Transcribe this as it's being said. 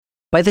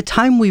By the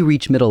time we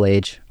reach middle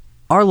age,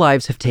 our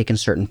lives have taken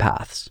certain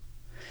paths.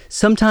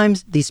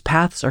 Sometimes these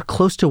paths are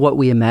close to what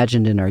we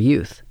imagined in our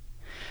youth,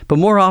 but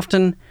more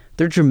often,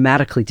 they're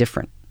dramatically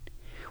different.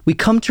 We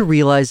come to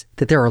realize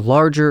that there are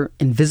larger,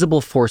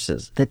 invisible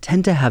forces that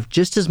tend to have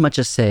just as much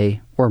a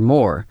say, or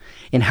more,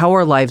 in how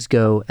our lives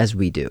go as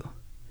we do.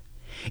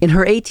 In her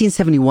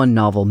 1871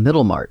 novel,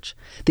 Middlemarch,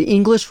 the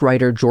English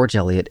writer George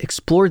Eliot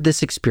explored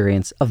this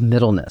experience of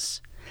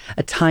middleness,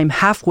 a time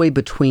halfway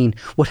between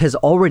what has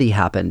already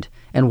happened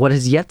and what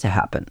has yet to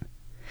happen,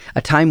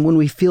 a time when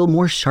we feel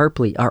more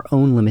sharply our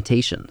own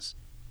limitations.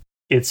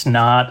 It's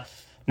not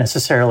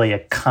necessarily a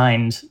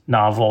kind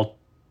novel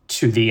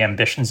to the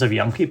ambitions of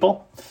young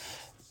people.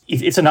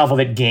 It's a novel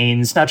that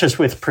gains not just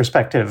with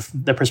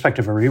the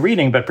perspective of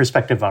rereading, but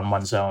perspective on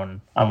one's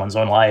own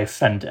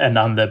life and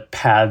on the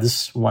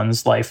paths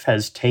one's life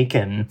has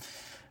taken,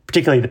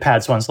 particularly the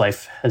paths one's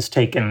life has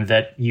taken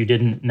that you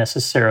didn't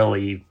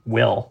necessarily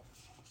will.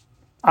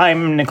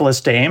 I'm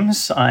Nicholas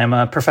Dames. I'm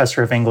a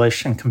professor of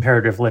English and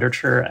comparative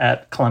literature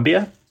at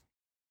Columbia.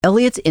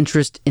 Eliot's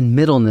interest in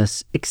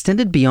middleness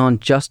extended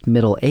beyond just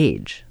middle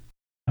age.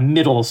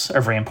 Middles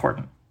are very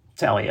important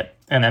to Eliot,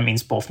 and that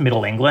means both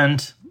Middle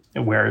England,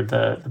 where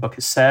the book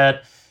is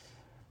set,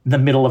 the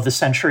middle of the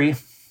century.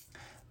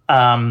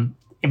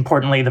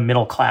 Importantly, the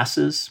middle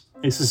classes.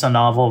 This is a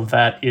novel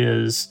that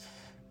is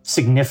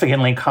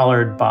significantly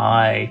colored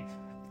by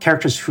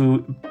characters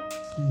who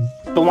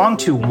belong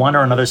to one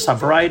or another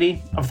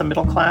subvariety of the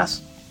middle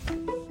class,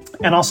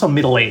 and also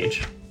middle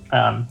age.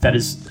 That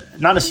is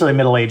not necessarily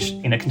middle age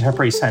in a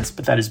contemporary sense,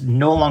 but that is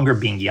no longer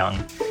being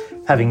young,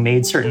 having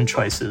made certain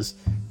choices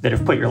that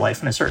have put your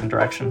life in a certain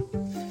direction.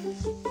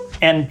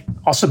 And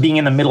also being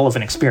in the middle of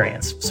an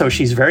experience. So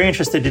she's very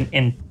interested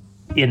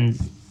in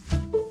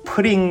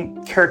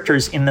putting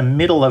characters in the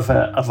middle of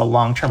a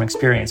long-term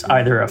experience,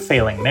 either a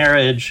failing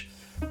marriage,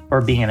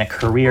 or being in a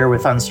career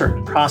with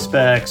uncertain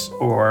prospects,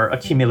 or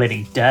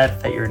accumulating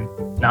debt that you're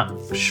not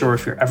sure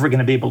if you're ever going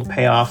to be able to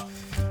pay off,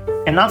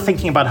 and not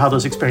thinking about how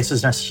those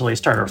experiences necessarily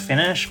start or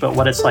finish, but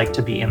what it's like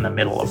to be in the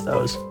middle of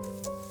those.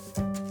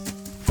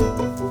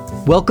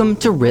 Welcome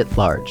to Writ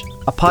Large,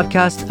 a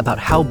podcast about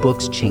how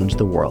books change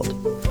the world.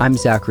 I'm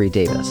Zachary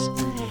Davis.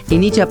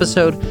 In each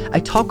episode, I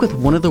talk with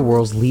one of the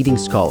world's leading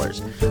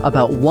scholars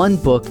about one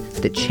book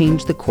that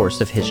changed the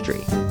course of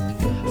history.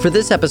 For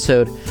this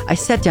episode, I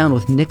sat down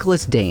with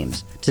Nicholas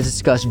Dames to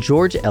discuss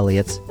George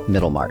Eliot's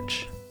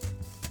Middlemarch.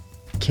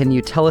 Can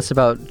you tell us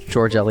about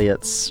George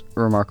Eliot's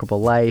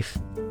remarkable life?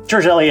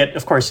 George Eliot,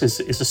 of course, is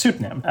a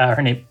pseudonym.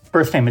 Her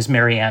birth name is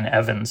Mary Ann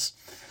Evans.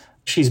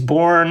 She's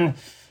born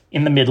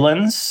in the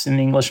Midlands, in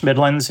the English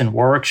Midlands, in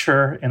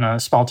Warwickshire, in a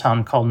small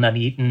town called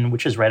Nuneaton,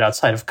 which is right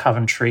outside of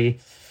Coventry,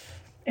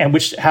 and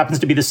which happens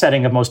to be the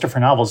setting of most of her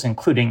novels,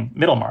 including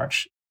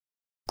Middlemarch.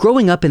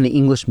 Growing up in the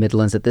English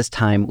Midlands at this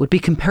time would be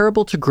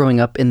comparable to growing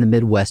up in the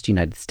Midwest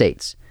United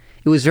States.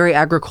 It was very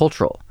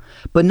agricultural,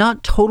 but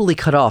not totally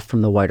cut off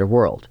from the wider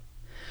world.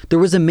 There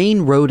was a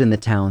main road in the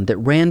town that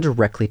ran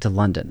directly to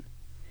London.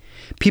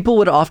 People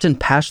would often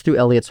pass through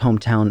Eliot's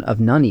hometown of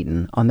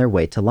Nuneaton on their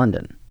way to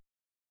London.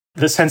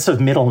 The sense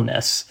of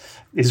middleness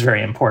is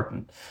very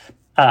important.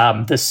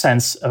 The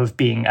sense of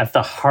being at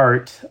the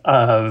heart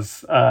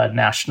of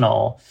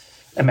national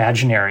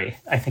imaginary,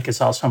 I think, is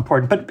also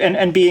important. But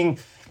and being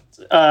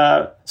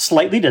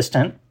slightly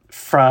distant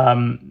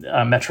from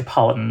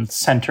metropolitan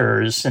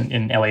centers,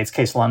 in Eliot's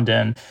case,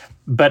 London,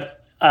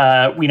 but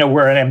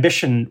where an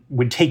ambition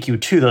would take you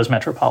to those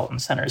metropolitan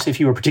centers. If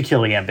you were a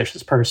particularly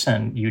ambitious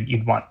person,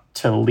 you'd want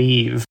to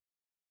leave.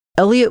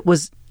 Eliot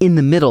was in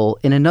the middle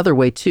in another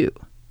way, too.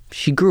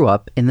 She grew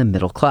up in the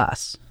middle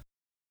class.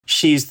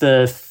 She's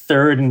the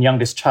third and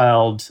youngest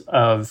child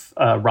of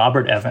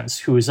Robert Evans,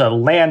 who is a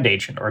land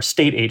agent or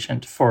estate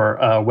agent for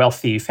a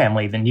wealthy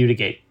family, the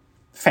Newdigate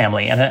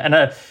family. And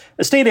a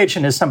estate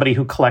agent is somebody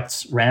who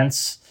collects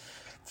rents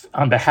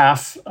on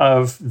behalf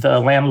of the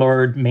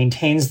landlord,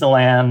 maintains the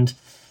land,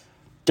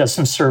 does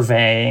some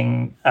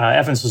surveying.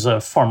 Evans was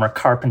a former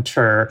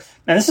carpenter.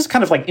 And this is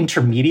kind of like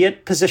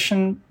intermediate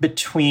position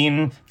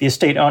between the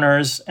estate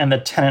owners and the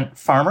tenant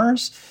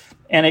farmers.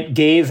 And it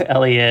gave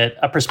Eliot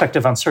a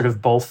perspective on sort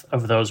of both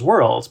of those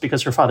worlds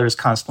because her father is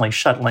constantly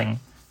shuttling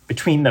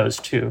between those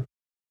two.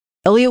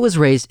 Eliot was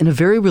raised in a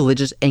very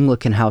religious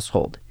Anglican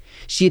household.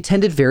 She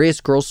attended various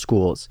girls'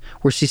 schools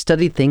where she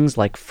studied things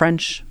like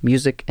French,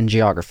 music, and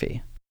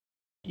geography.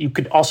 You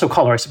could also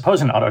call her, I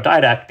suppose, an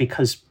autodidact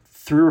because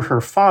through her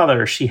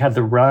father, she had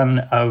the run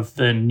of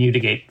the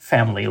Newdigate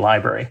family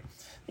library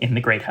in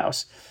the Great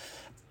House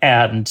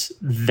and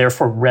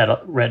therefore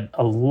read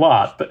a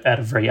lot, but at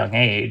a very young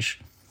age.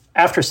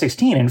 After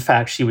 16, in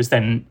fact, she was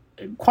then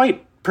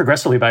quite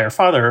progressively by her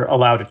father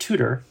allowed a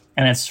tutor.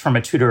 And it's from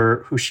a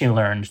tutor who she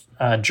learned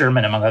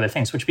German, among other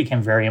things, which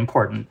became very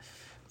important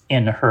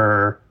in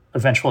her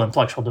eventual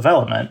intellectual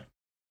development.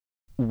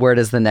 Where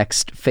does the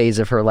next phase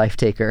of her life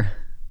take her?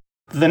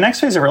 The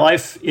next phase of her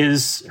life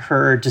is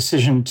her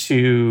decision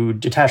to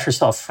detach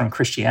herself from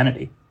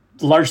Christianity.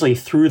 largely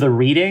through the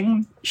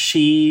reading,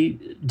 she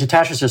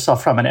detaches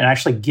herself from it and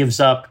actually gives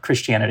up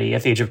Christianity.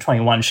 At the age of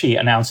 21, she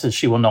announces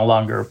she will no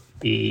longer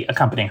be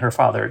accompanying her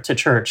father to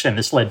church. And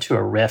this led to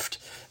a rift,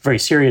 very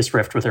serious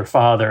rift with her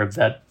father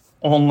that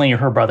only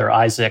her brother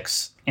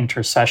Isaac's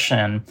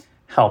intercession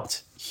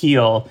helped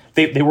heal.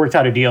 They worked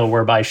out a deal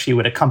whereby she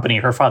would accompany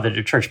her father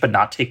to church but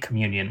not take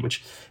communion,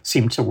 which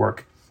seemed to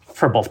work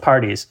for both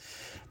parties.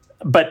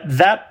 But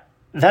that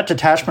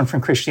detachment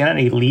from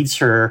Christianity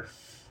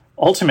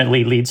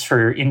ultimately leads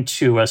her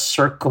into a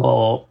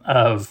circle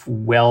of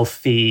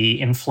wealthy,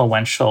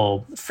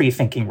 influential,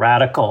 free-thinking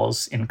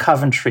radicals in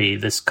Coventry,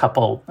 this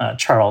couple,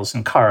 Charles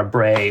and Cara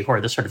Bray, who are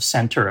the sort of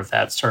center of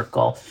that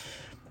circle.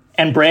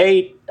 And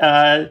Bray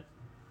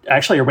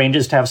actually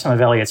arranges to have some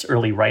of Eliot's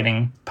early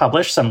writing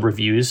published, some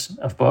reviews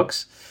of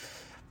books.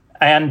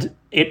 And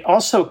it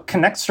also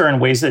connects her in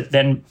ways that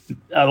then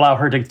allow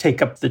her to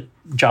take up the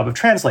job of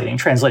translating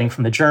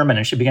from the German.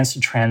 And she begins to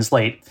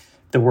translate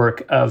the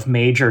work of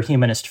major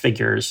humanist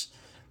figures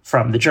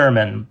from the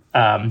German.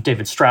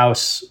 David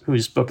Strauss,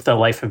 whose book, The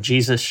Life of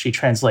Jesus, she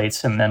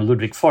translates, and then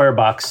Ludwig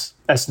Feuerbach's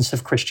Essence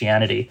of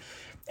Christianity.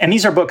 And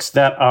these are books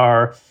that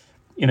are,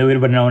 it would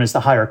have been known as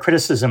the higher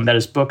criticism, that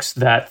is, books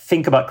that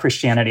think about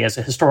Christianity as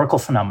a historical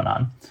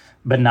phenomenon,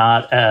 but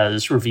not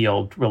as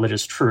revealed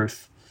religious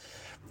truth.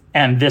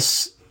 And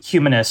this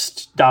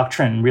humanist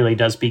doctrine really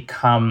does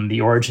become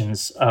the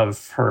origins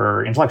of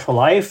her intellectual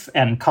life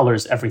and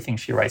colors everything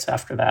she writes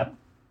after that.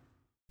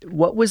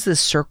 What was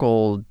this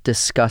circle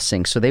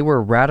discussing? So they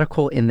were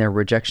radical in their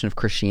rejection of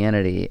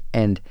Christianity,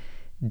 and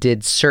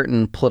did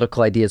certain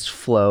political ideas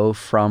flow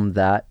from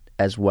that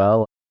as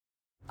well?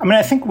 I mean,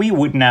 I think we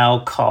would now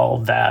call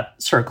that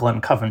circle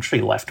in Coventry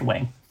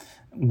left-wing.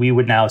 We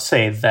would now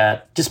say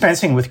that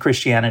dispensing with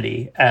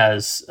Christianity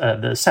as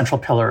the central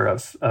pillar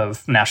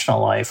of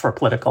national life or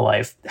political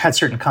life had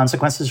certain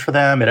consequences for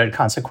them. It had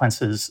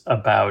consequences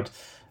about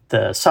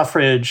the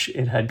suffrage.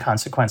 It had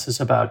consequences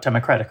about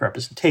democratic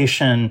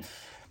representation,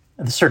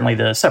 certainly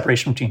the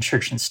separation between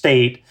church and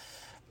state.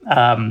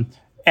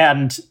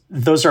 And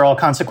those are all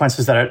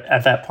consequences that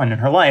at that point in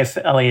her life,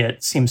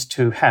 Eliot seems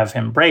to have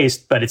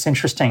embraced. But it's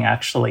interesting,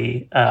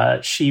 actually,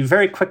 she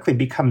very quickly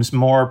becomes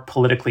more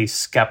politically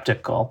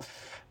skeptical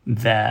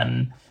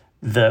than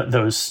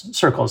those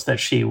circles that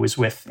she was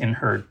with in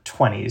her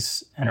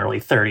 20s and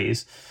early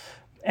 30s.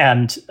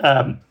 And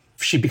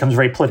she becomes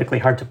very politically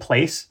hard to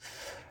place.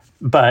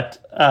 But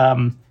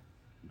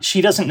she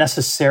doesn't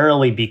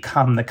necessarily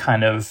become the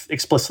kind of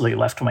explicitly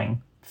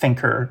left-wing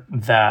thinker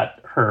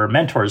that her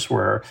mentors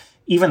were,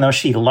 even though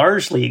she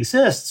largely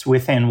exists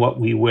within what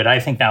we would, I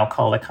think, now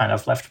call a kind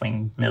of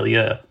left-wing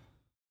milieu.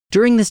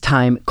 During this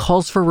time,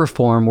 calls for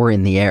reform were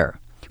in the air.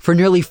 For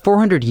nearly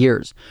 400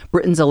 years,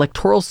 Britain's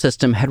electoral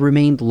system had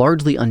remained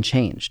largely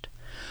unchanged.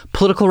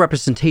 Political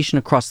representation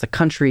across the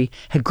country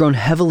had grown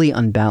heavily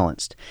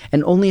unbalanced,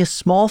 and only a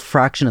small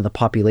fraction of the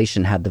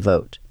population had the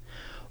vote.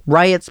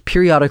 Riots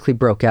periodically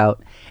broke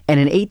out, and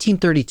in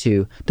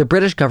 1832, the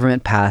British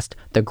government passed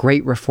the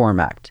Great Reform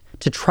Act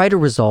to try to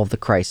resolve the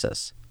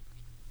crisis.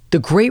 The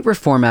Great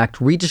Reform Act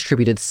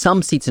redistributed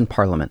some seats in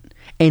Parliament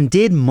and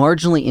did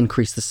marginally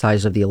increase the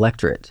size of the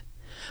electorate.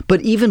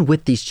 But even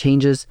with these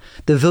changes,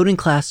 the voting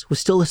class was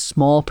still a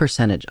small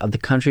percentage of the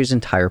country's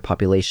entire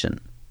population.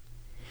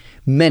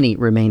 Many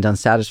remained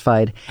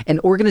unsatisfied, and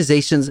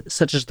organizations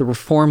such as the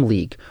Reform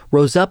League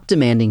rose up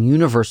demanding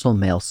universal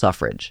male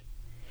suffrage.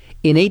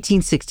 In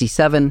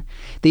 1867,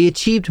 they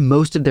achieved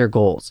most of their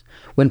goals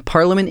when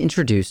Parliament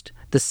introduced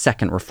the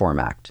Second Reform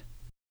Act.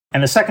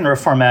 And the Second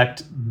Reform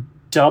Act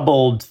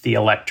doubled the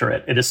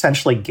electorate. It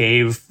essentially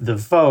gave the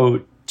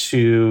vote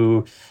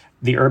to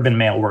the urban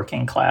male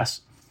working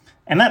class.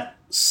 And that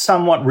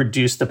somewhat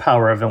reduced the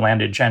power of the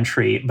landed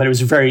gentry, but it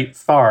was very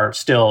far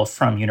still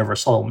from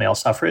universal male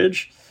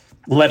suffrage,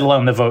 let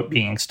alone the vote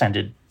being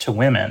extended to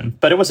women.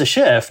 But it was a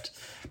shift,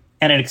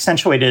 and it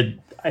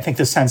accentuated, I think,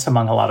 the sense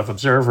among a lot of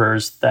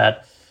observers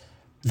that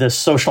the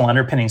social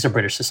underpinnings of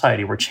British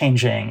society were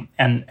changing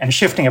and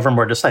shifting ever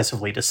more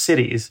decisively to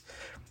cities.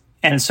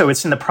 And so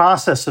it's in the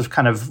process of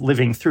kind of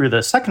living through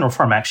the Second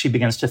Reform Act, she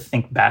begins to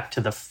think back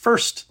to the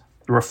First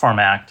Reform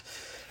Act,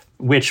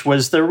 which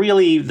was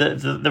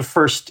the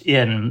first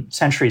in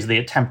centuries, the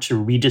attempt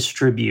to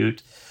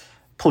redistribute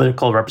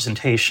political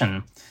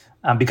representation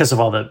because of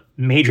all the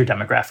major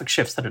demographic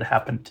shifts that had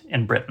happened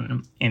in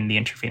Britain in the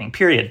intervening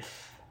period.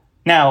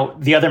 Now,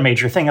 the other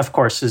major thing, of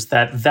course, is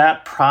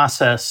that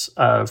process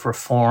of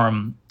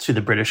reform to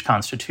the British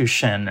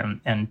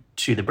Constitution and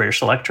to the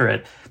British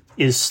electorate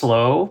is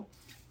slow,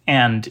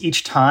 and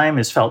each time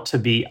is felt to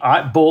be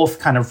both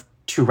kind of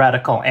too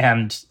radical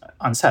and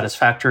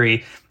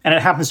unsatisfactory, and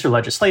it happens through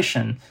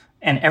legislation,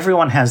 and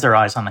everyone has their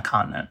eyes on the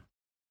continent.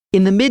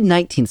 In the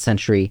mid-19th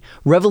century,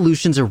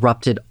 revolutions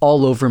erupted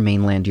all over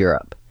mainland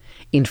Europe.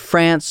 In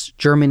France,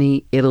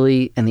 Germany,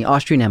 Italy, and the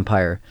Austrian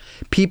Empire,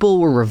 people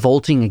were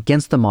revolting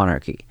against the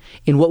monarchy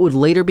in what would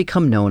later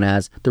become known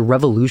as the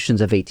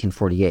Revolutions of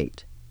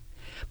 1848.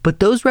 But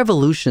those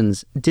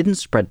revolutions didn't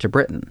spread to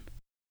Britain.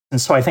 And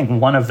so I think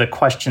one of the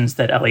questions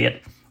that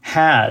Eliot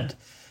had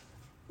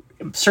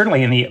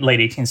certainly in the late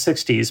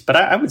 1860s, but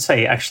I would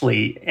say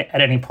actually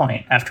at any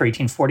point after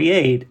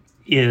 1848,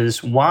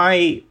 is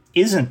why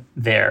isn't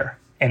there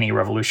any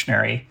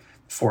revolutionary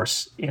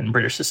force in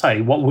British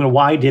society?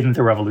 Why didn't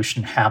the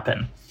revolution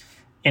happen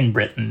in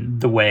Britain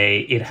the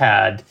way it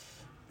had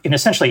in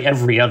essentially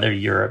every other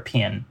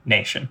European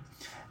nation?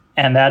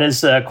 And that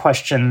is a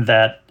question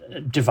that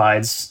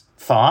divides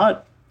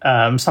thought.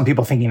 Some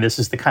people thinking this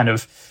is the kind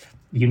of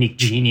unique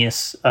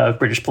genius of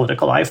British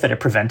political life, that it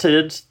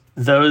prevented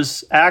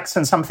those acts,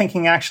 and some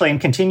thinking actually, and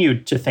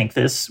continued to think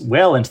this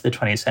well into the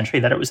 20th century,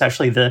 that it was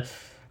actually the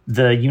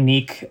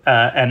unique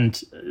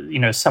and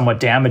somewhat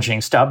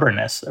damaging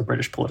stubbornness of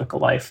British political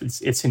life,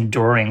 its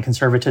enduring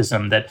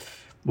conservatism that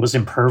was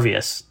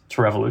impervious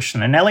to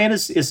revolution. And Eliot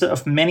is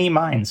of many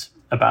minds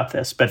about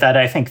this, but that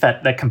I think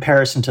that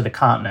comparison to the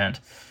continent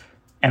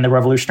and the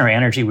revolutionary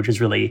energy, which is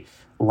really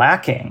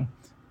lacking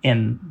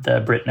in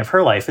the Britain of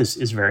her life,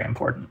 is very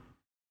important.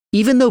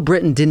 Even though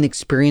Britain didn't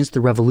experience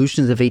the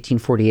revolutions of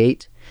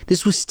 1848,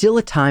 this was still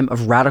a time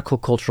of radical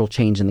cultural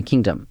change in the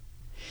kingdom.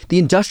 The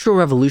Industrial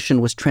Revolution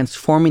was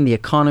transforming the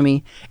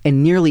economy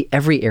and nearly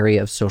every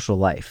area of social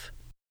life.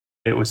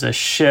 It was a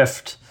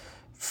shift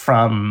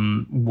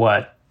from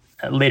what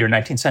later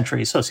 19th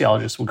century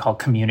sociologists would call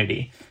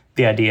community,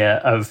 the idea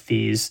of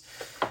these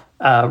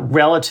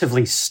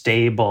relatively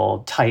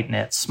stable,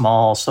 tight-knit,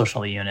 small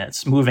social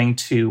units moving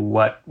to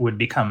what would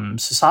become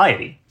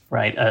society,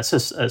 right? A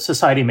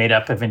society made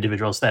up of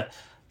individuals that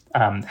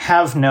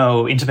have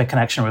no intimate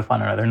connection with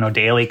one another, no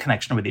daily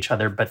connection with each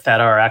other, but that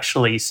are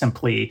actually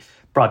simply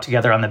brought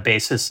together on the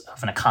basis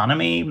of an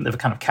economy, of a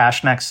kind of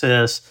cash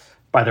nexus,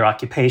 by their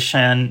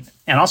occupation,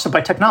 and also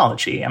by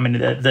technology. I mean,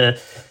 the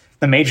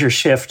major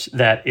shift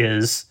that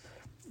is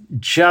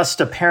just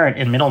apparent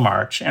in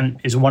Middlemarch,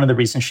 and is one of the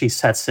reasons she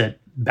sets it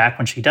back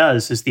when she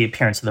does, is the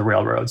appearance of the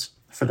railroads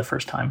for the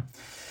first time,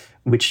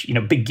 which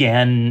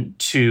began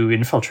to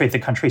infiltrate the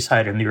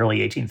countryside in the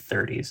early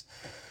 1830s.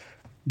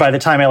 By the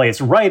time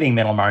Eliot's writing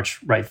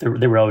Middlemarch, right, the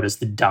railroad is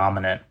the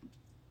dominant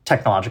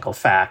technological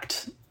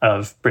fact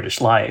of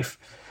British life.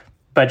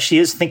 But she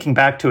is thinking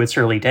back to its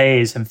early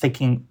days and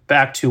thinking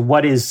back to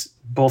what is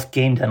both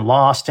gained and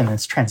lost in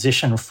its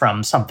transition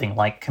from something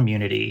like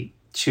community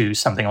to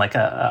something like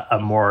a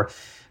more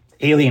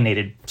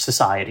alienated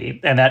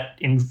society. And that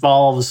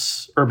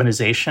involves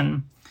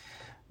urbanization,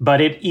 but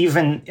it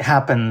even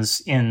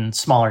happens in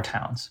smaller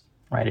towns,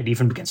 right? It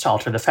even begins to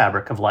alter the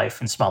fabric of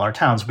life in smaller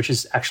towns, which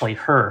is actually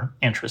her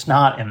interest,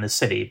 not in the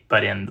city,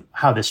 but in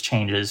how this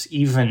changes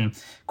even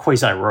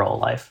quasi-rural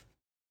life.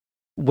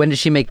 When did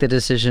she make the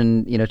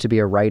decision, to be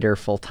a writer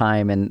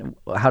full-time, and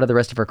how did the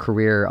rest of her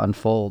career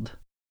unfold?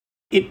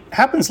 It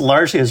happens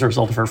largely as a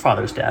result of her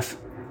father's death.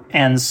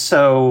 And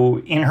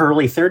so in her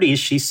early 30s,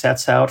 she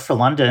sets out for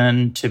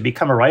London to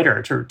become a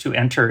writer, to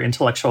enter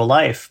intellectual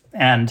life.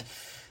 And,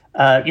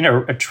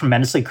 a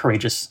tremendously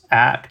courageous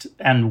act,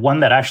 and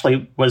one that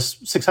actually was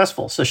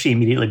successful. So she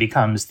immediately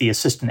becomes the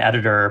assistant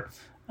editor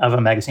of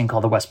a magazine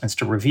called the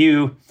Westminster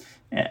Review.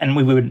 And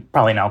we would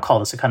probably now call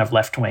this a kind of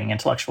left-wing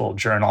intellectual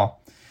journal.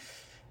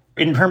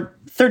 In her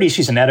 30s,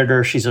 she's an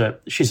editor. She's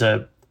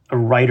a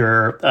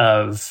writer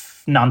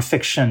of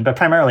nonfiction, but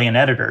primarily an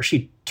editor.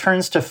 She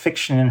turns to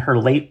fiction in her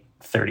late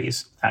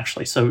 30s,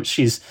 actually. So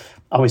she's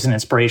always an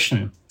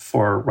inspiration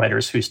for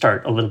writers who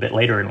start a little bit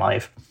later in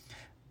life,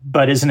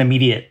 but is an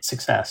immediate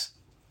success.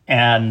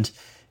 And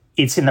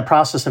it's in the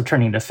process of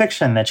turning to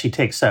fiction that she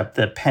takes up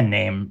the pen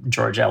name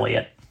George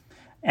Eliot,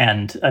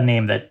 and a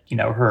name that,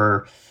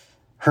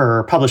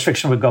 her published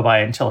fiction would go by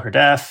until her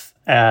death,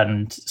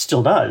 and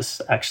still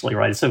does, actually,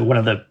 right? So one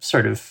of the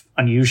sort of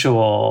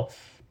unusual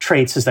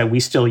traits is that we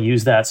still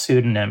use that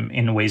pseudonym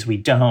in ways we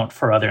don't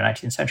for other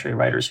 19th century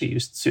writers who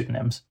used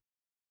pseudonyms.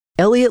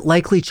 Eliot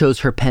likely chose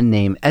her pen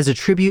name as a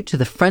tribute to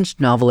the French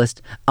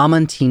novelist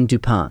Amandine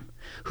Dupin,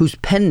 whose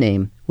pen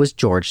name was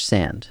George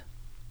Sand.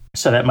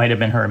 So that might have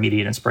been her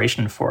immediate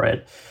inspiration for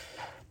it.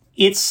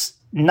 It's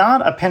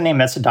not a pen name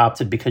that's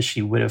adopted because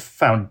she would have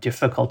found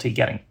difficulty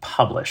getting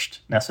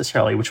published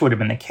necessarily, which would have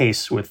been the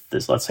case with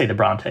this, let's say, the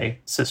Bronte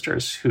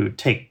sisters, who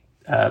take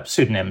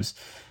pseudonyms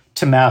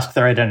to mask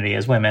their identity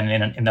as women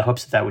in the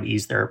hopes that would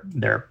ease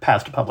their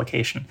path to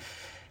publication.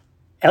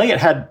 Eliot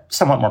had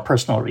somewhat more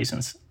personal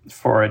reasons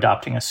for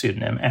adopting a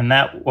pseudonym, and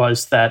that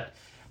was that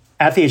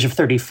at the age of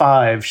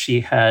 35,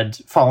 she had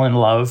fallen in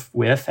love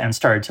with and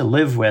started to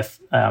live with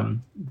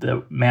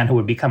the man who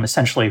would become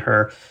essentially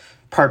her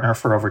partner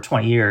for over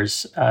 20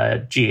 years,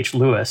 G.H.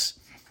 Lewis,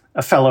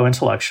 a fellow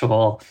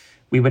intellectual.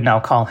 We would now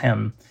call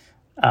him,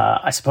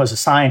 I suppose, a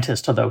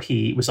scientist, although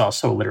he was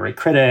also a literary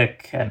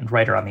critic and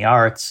writer on the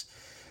arts.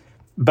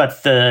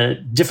 But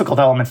the difficult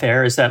element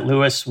there is that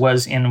Lewis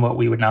was in what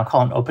we would now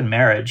call an open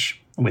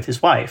marriage with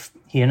his wife.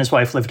 He and his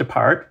wife lived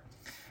apart.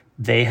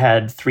 They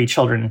had 3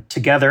 children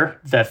together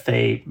that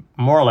they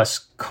more or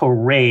less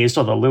co-raised,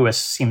 although Lewis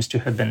seems to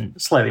have been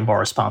slightly more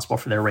responsible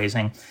for their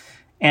raising.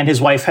 And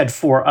his wife had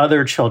 4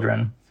 other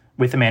children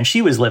with the man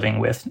she was living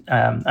with,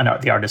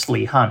 the artist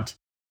Leigh Hunt.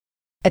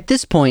 At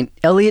this point,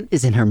 Eliot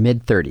is in her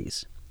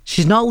mid-30s.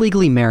 She's not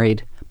legally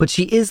married, but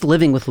she is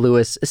living with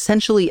Lewis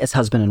essentially as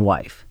husband and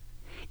wife.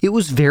 It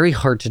was very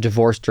hard to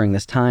divorce during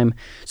this time,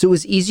 so it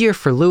was easier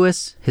for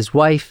Lewis, his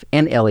wife,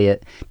 and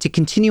Elliot to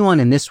continue on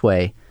in this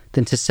way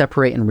than to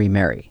separate and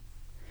remarry.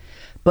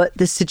 But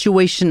the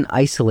situation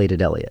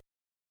isolated Elliot.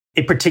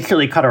 It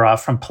particularly cut her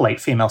off from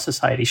polite female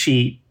society.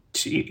 She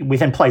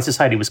within polite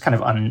society, was kind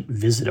of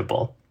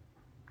unvisitable.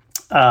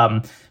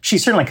 She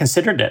certainly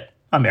considered it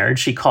a marriage.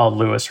 She called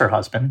Lewis her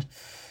husband.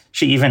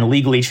 She even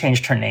legally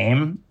changed her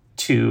name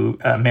to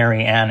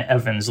Mary Ann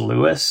Evans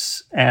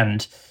Lewis,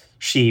 and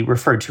she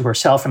referred to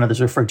herself and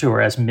others referred to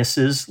her as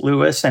Mrs.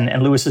 Lewis,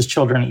 and Lewis's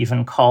children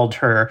even called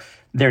her,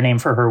 their name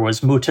for her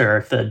was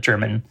Mutter, the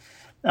German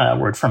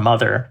word for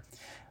mother.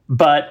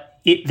 But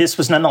this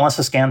was nonetheless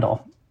a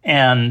scandal.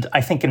 And I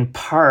think in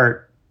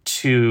part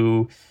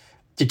to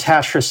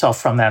detach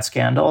herself from that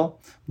scandal,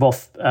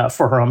 both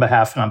for her own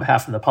behalf and on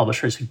behalf of the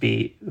publishers who'd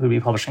be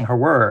publishing her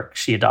work,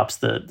 she adopts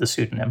the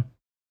pseudonym.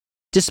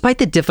 Despite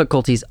the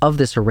difficulties of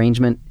this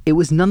arrangement, it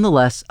was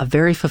nonetheless a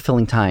very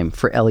fulfilling time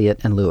for Elliot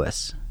and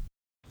Lewis.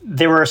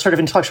 They were a sort of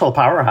intellectual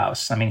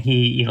powerhouse. I mean,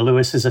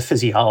 Lewis is a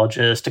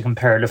physiologist, a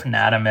comparative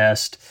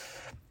anatomist,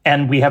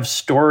 and we have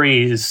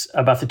stories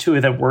about the two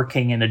of them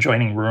working in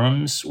adjoining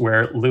rooms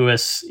where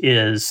Lewis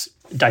is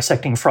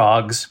dissecting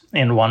frogs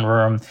in one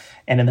room,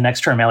 and in the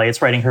next room,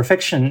 Elliot's writing her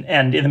fiction,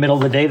 and in the middle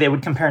of the day, they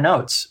would compare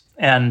notes,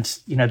 and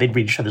they'd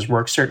read each other's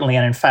work, certainly,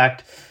 and in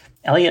fact,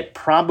 Elliot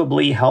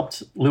probably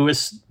helped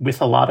Lewis with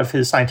a lot of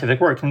his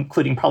scientific work,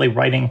 including probably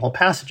writing whole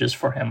passages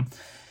for him.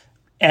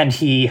 And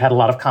he had a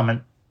lot of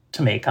comment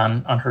to make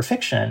on her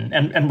fiction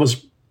and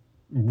was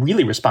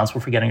really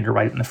responsible for getting her to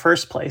write it in the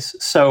first place.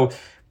 So,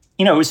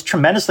 it was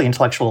tremendously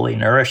intellectually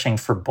nourishing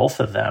for both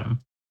of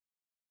them.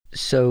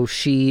 So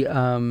she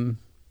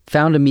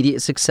found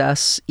immediate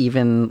success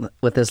even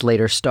with this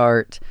later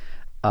start.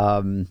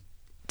 Did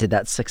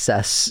that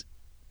success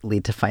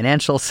lead to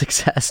financial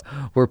success?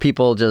 Were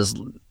people just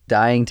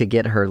dying to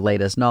get her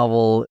latest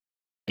novel?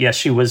 Yes,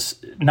 she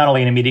was not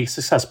only an immediate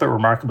success, but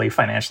remarkably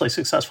financially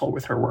successful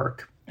with her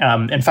work.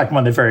 In fact, one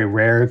of the very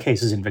rare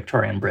cases in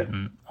Victorian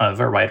Britain of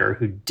a writer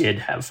who did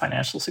have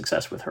financial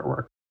success with her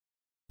work.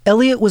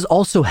 Elliot was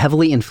also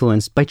heavily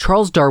influenced by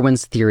Charles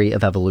Darwin's theory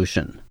of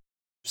evolution.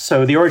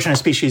 So The Origin of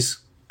Species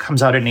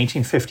comes out in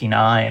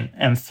 1859,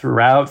 and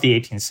throughout the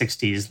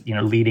 1860s,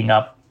 leading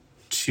up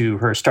to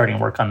her starting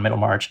work on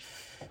Middlemarch,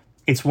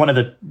 it's one of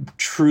the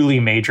truly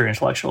major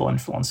intellectual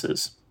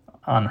influences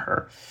on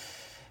her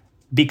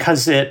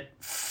because it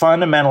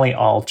fundamentally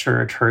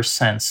altered her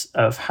sense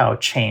of how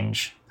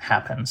change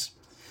happens.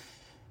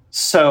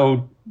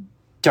 So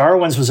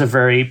Darwin's was a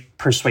very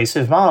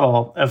persuasive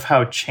model of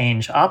how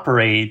change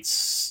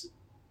operates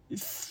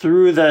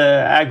through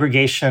the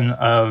aggregation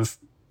of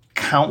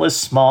countless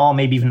small,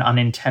 maybe even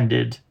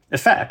unintended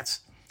effects,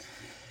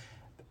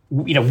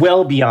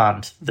 well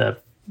beyond the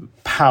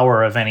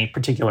power of any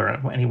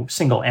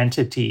single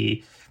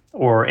entity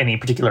or any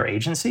particular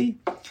agency.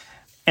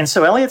 And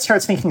so Eliot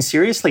starts thinking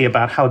seriously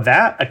about how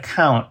that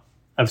account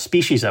of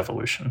species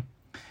evolution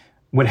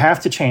would have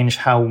to change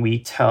how we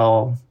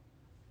tell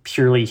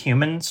purely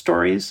human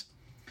stories,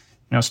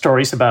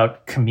 stories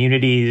about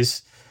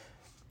communities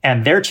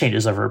and their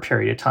changes over a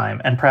period of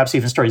time, and perhaps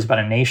even stories about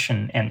a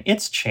nation and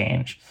its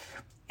change.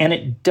 And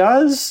it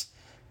does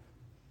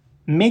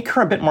make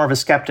her a bit more of a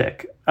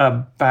skeptic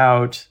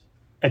about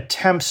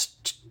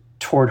attempts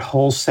toward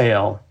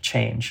wholesale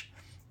change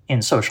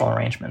in social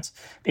arrangements.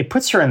 It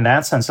puts her in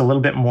that sense a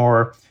little bit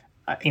more,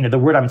 the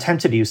word I'm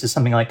tempted to use is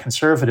something like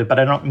conservative, but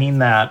I don't mean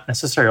that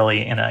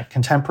necessarily in a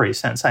contemporary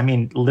sense. I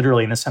mean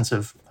literally in the sense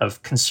of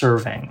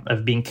conserving,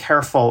 of being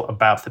careful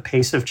about the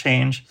pace of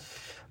change,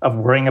 of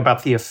worrying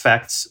about the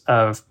effects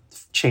of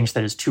change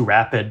that is too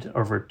rapid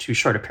over too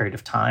short a period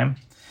of time.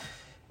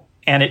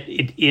 And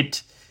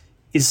it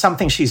is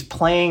something she's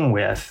playing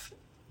with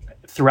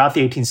throughout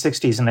the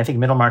 1860s, and I think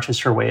Middlemarch is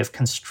her way of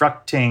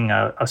constructing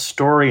a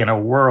story in a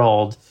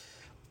world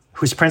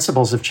whose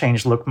principles of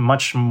change look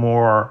much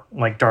more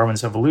like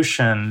Darwin's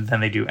evolution than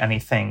they do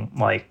anything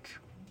like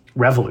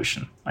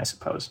revolution, I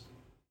suppose.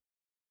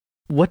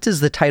 What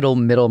does the title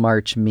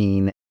Middlemarch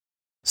mean?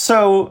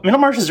 So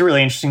Middlemarch is a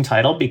really interesting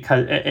title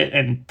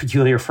and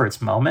peculiar for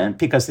its moment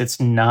because it's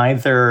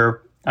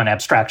neither an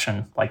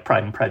abstraction like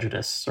Pride and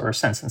Prejudice or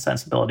Sense and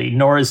Sensibility,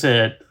 nor is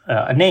it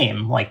a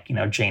name like,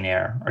 Jane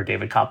Eyre or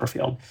David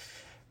Copperfield.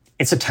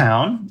 It's a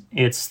town.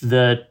 It's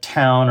the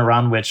town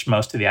around which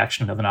most of the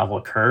action of the novel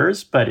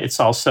occurs, but it's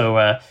also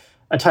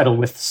a title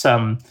with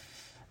some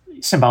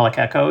symbolic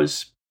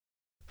echoes.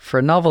 For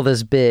a novel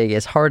this big,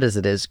 as hard as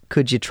it is,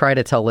 could you try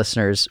to tell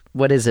listeners,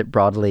 what is it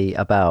broadly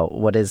about?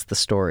 What is the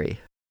story?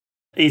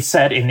 It's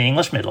set in the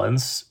English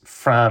Midlands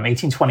from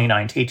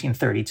 1829 to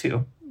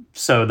 1832.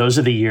 So those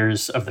are the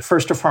years of the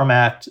First Reform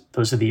Act.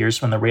 Those are the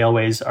years when the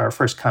railways are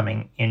first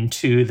coming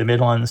into the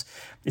Midlands.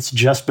 It's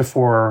just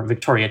before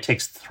Victoria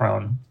takes the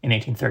throne in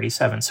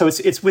 1837. So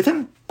it's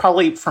within,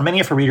 probably for many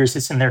of her readers,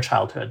 it's in their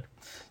childhood,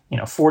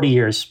 40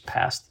 years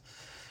past.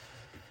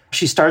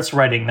 She starts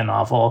writing the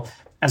novel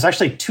as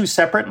actually two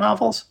separate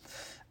novels.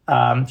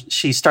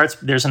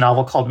 There's a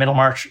novel called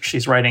Middlemarch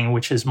she's writing,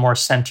 which is more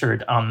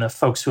centered on the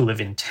folks who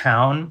live in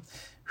town,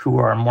 who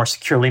are more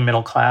securely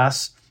middle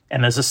class.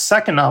 And there's a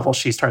second novel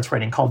she starts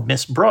writing called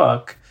Miss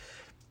Brooke,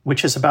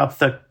 which is about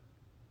the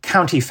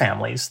county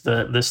families,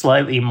 the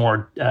slightly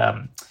more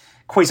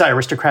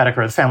quasi-aristocratic,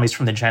 or the families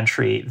from the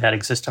gentry that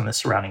exist in the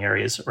surrounding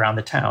areas around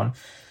the town.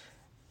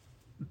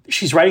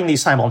 She's writing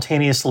these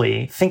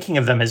simultaneously, thinking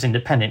of them as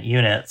independent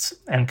units,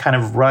 and kind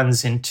of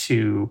runs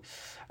into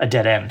a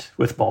dead end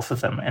with both of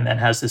them, and then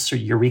has this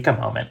sort of eureka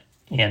moment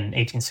in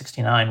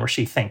 1869 where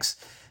she thinks,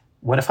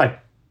 what if I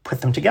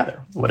put them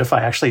together? What if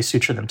I actually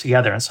suture them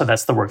together? And so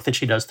that's the work that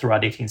she does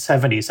throughout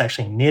 1870s,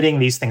 actually knitting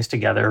these things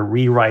together,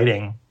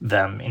 rewriting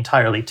them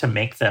entirely to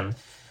make them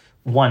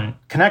one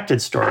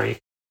connected story.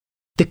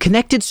 The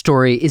connected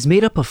story is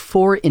made up of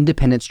 4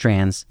 independent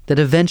strands that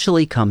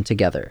eventually come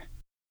together.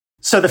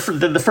 So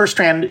the first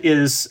strand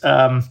is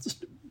where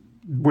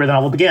the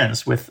novel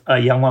begins, with a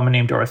young woman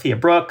named Dorothea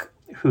Brooke,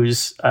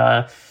 who's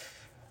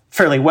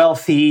fairly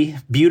wealthy,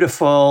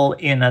 beautiful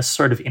in a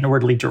sort of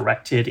inwardly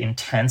directed,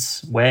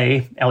 intense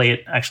way.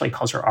 Eliot actually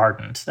calls her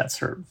ardent. That's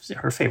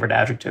her favorite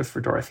adjective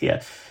for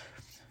Dorothea,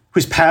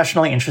 who's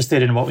passionately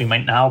interested in what we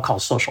might now call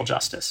social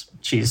justice.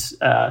 She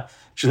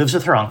lives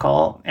with her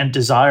uncle and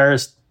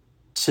desires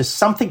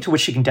something to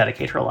which she can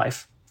dedicate her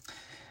life.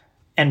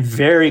 And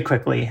very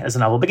quickly, as the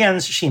novel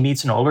begins, she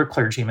meets an older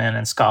clergyman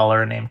and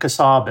scholar named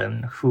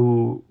Casaubon,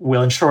 who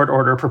will in short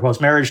order propose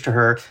marriage to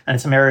her, and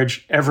it's a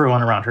marriage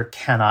everyone around her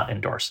cannot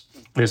endorse.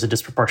 There's a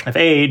disproportion of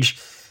age.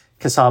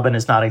 Casaubon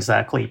is not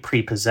exactly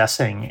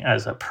prepossessing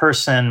as a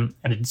person,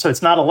 and so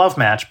it's not a love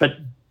match, but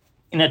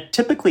in a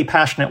typically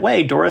passionate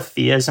way,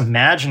 Dorothea has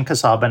imagined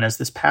Casaubon as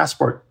this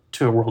passport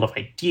to a world of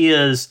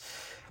ideas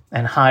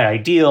and high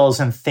ideals,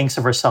 and thinks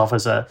of herself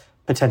as a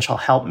potential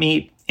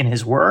helpmeet in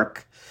his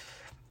work.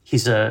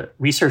 He's a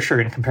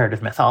researcher in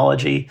comparative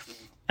mythology,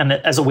 and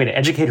as a way to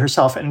educate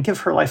herself and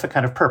give her life a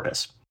kind of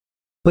purpose.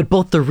 But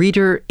both the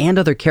reader and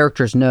other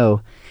characters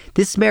know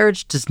this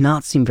marriage does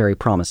not seem very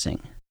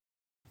promising.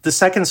 The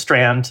second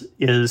strand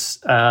is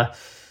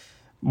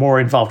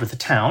more involved with the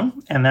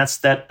town, and that's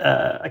that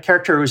a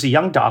character who's a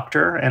young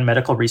doctor and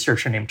medical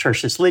researcher named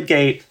Tertius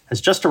Lydgate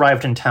has just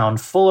arrived in town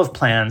full of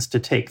plans to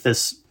take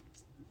this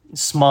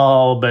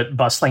small but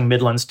bustling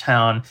Midlands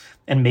town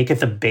and make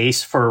it the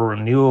base for a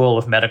renewal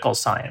of medical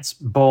science,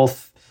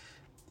 both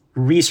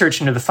research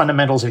into the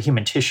fundamentals of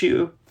human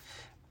tissue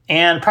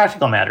and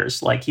practical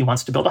matters, like he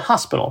wants to build a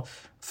hospital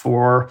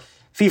for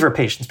fever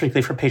patients,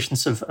 particularly for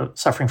patients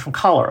suffering from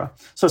cholera.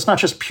 So it's not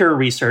just pure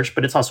research,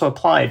 but it's also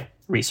applied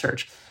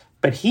research.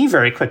 But he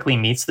very quickly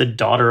meets the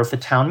daughter of the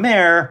town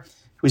mayor,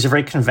 who's a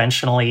very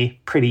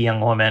conventionally pretty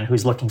young woman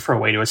who's looking for a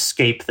way to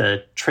escape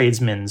the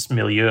tradesman's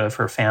milieu of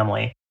her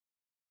family.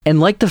 And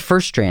like the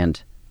first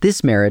strand,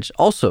 this marriage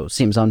also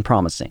seems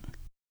unpromising.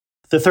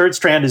 The third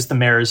strand is the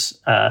mayor's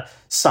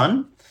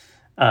son,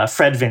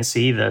 Fred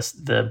Vincy,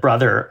 the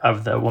brother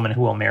of the woman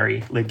who will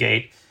marry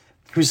Lydgate,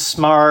 who's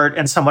smart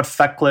and somewhat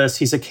feckless.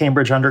 He's a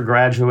Cambridge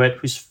undergraduate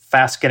who's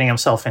fast getting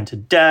himself into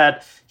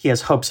debt. He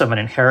has hopes of an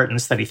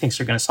inheritance that he thinks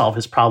are going to solve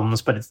his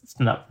problems, but it's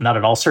not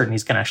at all certain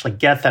he's going to actually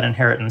get that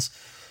inheritance.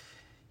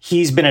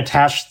 He's been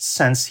attached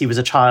since he was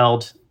a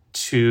child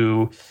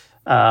to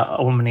a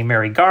woman named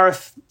Mary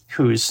Garth,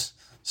 who's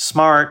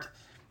smart,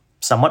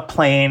 somewhat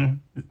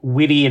plain,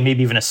 witty, and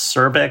maybe even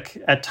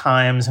acerbic at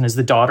times, and is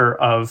the daughter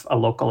of a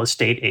local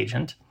estate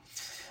agent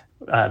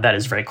that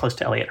is very close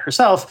to Eliot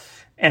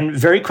herself. And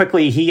very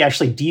quickly, he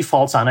actually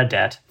defaults on a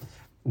debt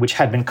which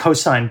had been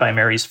co-signed by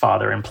Mary's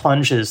father and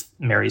plunges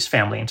Mary's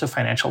family into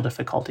financial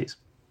difficulties.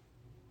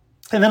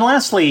 And then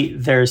lastly,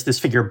 there's this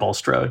figure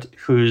Bulstrode,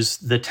 who's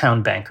the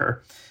town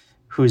banker,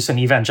 who's an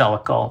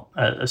evangelical,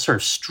 a sort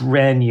of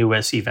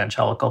strenuous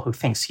evangelical who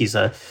thinks he's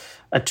a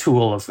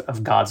tool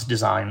of God's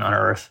design on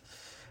earth.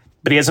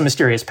 But he has a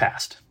mysterious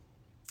past.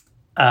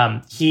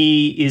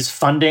 He is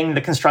funding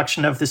the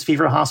construction of this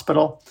fever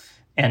hospital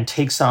and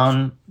takes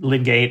on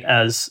Lydgate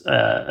as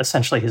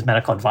essentially his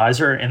medical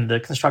advisor in the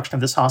construction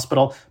of this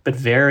hospital. But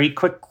very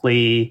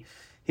quickly,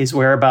 his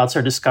whereabouts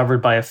are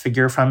discovered by a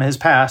figure from his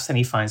past, and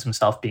he finds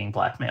himself being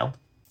blackmailed.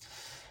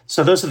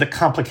 So those are the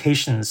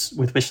complications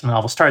with which the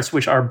novel starts,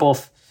 which are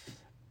both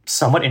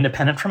somewhat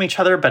independent from each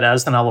other, but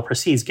as the novel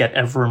proceeds, get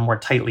ever more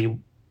tightly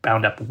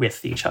bound up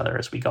with each other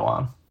as we go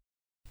on.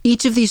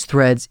 Each of these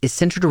threads is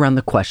centered around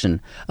the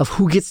question of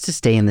who gets to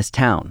stay in this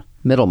town,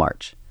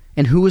 Middlemarch,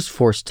 and who is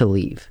forced to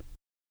leave.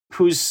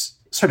 Who's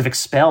sort of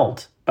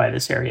expelled by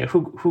this area?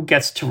 Who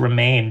gets to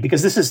remain?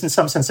 Because this is in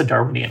some sense a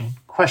Darwinian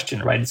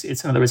question, right?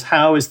 It's in other words,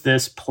 how is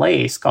this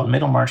place called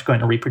Middlemarch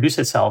going to reproduce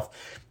itself?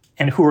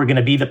 And who are going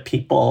to be the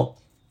people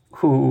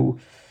who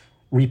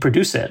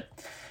reproduce it?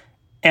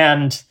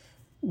 And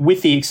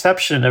with the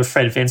exception of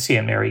Fred Vincy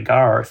and Mary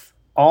Garth,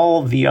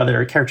 all the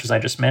other characters I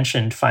just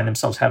mentioned find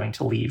themselves having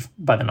to leave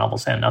by the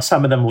novel's end. Now,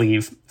 some of them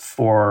leave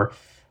for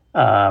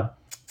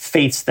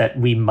fates that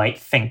we might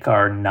think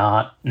are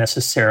not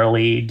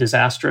necessarily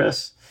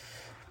disastrous.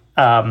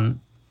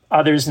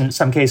 Others, in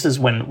some cases,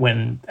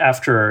 when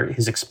after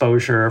his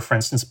exposure, for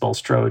instance,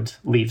 Bulstrode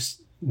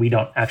leaves we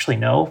don't actually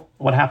know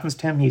what happens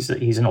to him. He's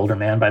an older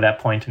man by that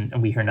point,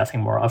 and we hear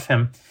nothing more of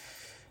him.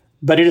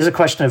 But it is a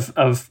question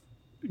of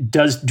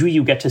do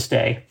you get to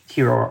stay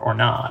here or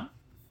not?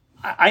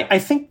 I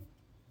think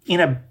in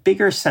a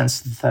bigger sense,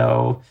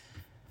 though,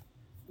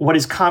 what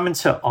is common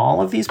to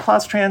all of these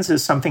plot strands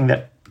is something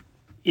that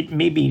it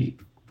may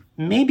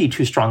be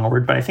too strong a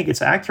word, but I think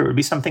it's accurate. It would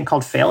be something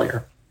called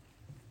failure.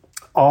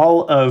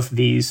 All of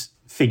these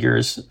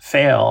figures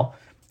fail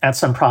at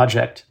some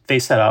project they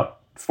set out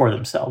for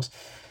themselves.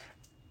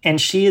 And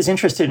she is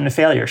interested in a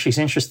failure. She's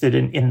interested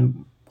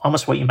in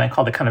almost what you might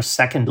call the kind of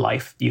second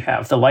life you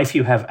have, the life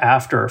you have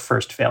after a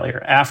first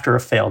failure, after a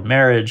failed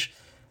marriage,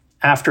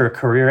 after a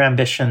career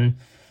ambition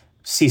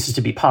ceases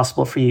to be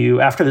possible for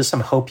you, after there's some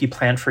hope you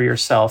planned for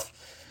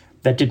yourself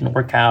that didn't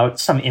work out,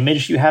 some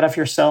image you had of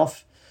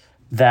yourself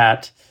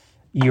that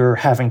you're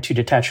having to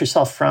detach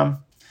yourself from,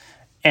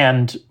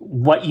 and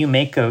what you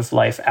make of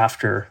life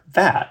after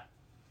that.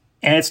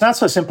 And it's not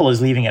so simple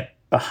as leaving it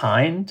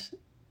behind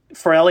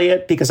for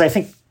Eliot, because I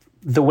think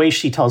the way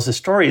she tells the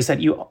story is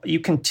that you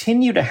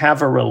continue to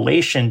have a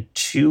relation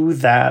to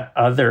that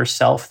other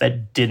self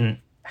that didn't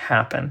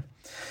happen.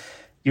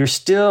 You're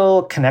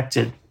still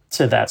connected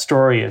to that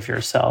story of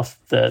yourself,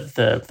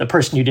 the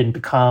person you didn't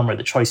become or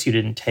the choice you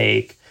didn't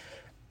take,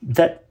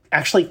 that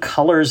actually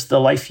colors the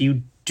life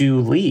you do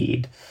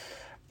lead.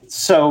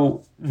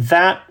 So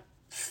that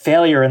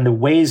failure and the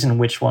ways in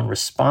which one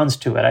responds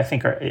to it, I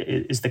think,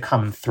 is the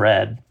common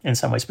thread in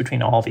some ways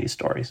between all these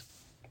stories.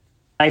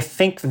 I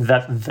think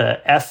that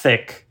the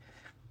ethic,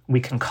 we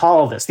can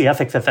call this, the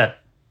ethic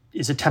that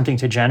is attempting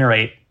to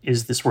generate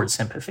is this word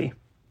sympathy.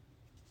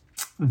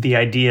 The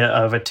idea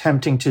of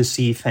attempting to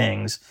see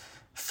things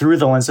through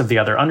the lens of the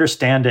other,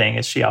 understanding,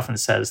 as she often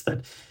says,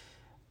 that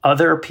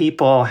other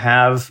people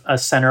have a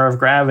center of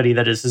gravity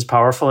that is as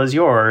powerful as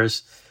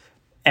yours,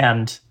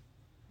 and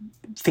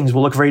things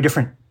will look very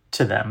different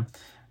to them.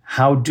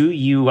 How do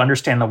you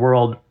understand the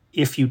world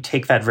if you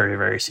take that very,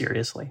 very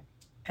seriously?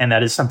 And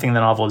that is something the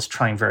novel is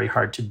trying very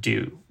hard to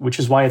do, which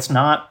is why it's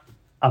not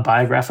a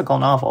biographical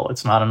novel.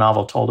 It's not a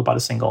novel told about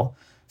a single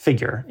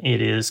figure.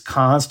 It is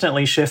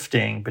constantly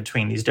shifting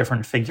between these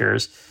different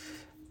figures.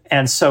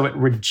 And so it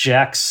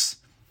rejects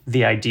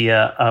the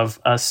idea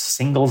of a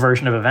single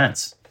version of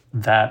events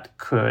that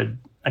could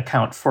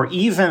account for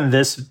even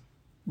this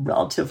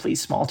relatively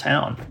small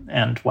town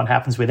and what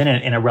happens within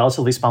it in a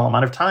relatively small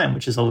amount of time,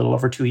 which is a little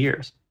over 2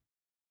 years.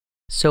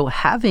 So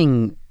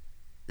having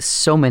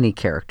so many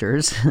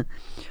characters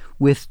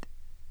with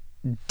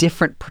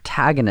different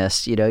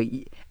protagonists,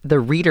 the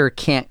reader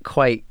can't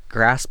quite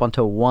grasp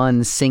onto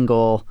one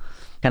single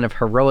kind of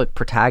heroic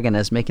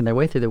protagonist making their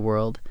way through the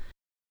world.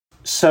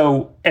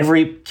 So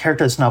every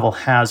character this novel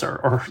has,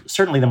 or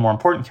certainly the more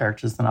important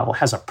characters in the novel,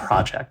 has a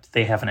project.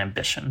 They have an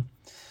ambition.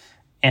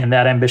 And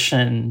that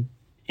ambition,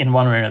 in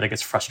one way or another,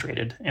 gets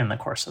frustrated in the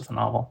course of the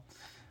novel.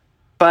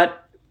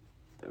 But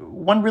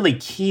one really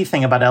key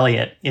thing about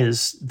Eliot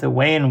is the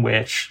way in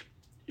which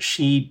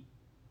she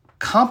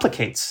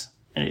complicates,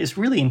 and is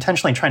really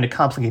intentionally trying to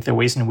complicate the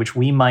ways in which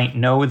we might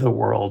know the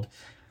world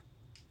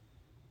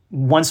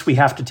once we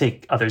have to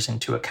take others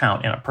into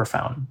account in a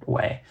profound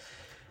way.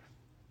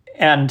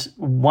 And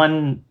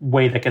one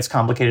way that gets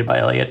complicated by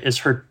Eliot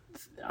is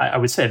I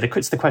would say,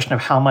 it's the question of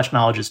how much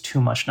knowledge is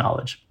too much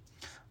knowledge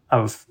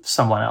of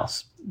someone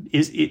else.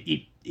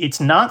 It's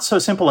not so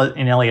simple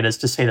in Eliot as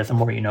to say that the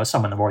more you know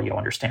someone, the more you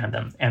understand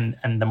them,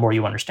 and the more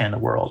you understand the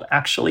world.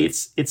 Actually,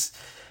 it's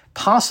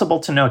possible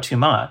to know too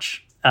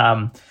much.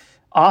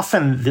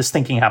 Often this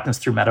thinking happens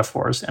through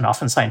metaphors, and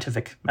often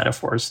scientific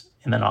metaphors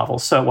in the novel.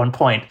 So at one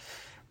point,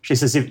 she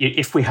says,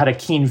 if we had a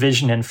keen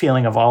vision and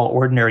feeling of all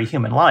ordinary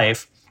human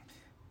life,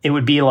 it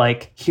would be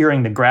like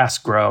hearing the grass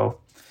grow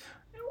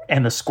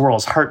and the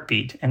squirrel's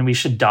heartbeat, and we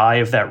should die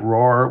of that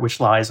roar which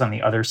lies on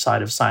the other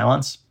side of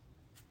silence.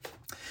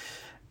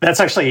 That's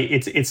actually,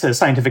 it's a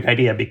scientific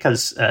idea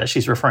because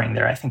she's referring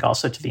there, I think,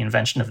 also to the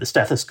invention of the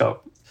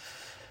stethoscope.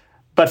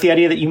 But the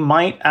idea that you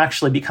might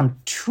actually become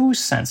too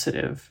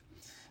sensitive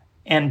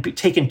and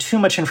take in too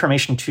much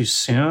information too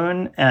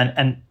soon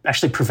and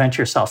actually prevent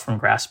yourself from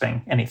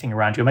grasping anything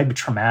around you. It might be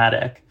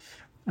traumatic.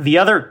 The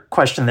other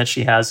question that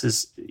she has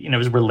is,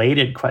 a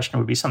related question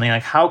would be something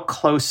like, how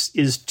close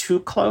is too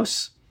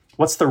close?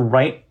 What's the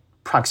right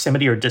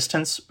proximity or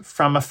distance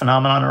from a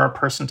phenomenon or a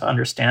person to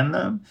understand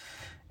them?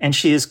 And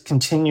she is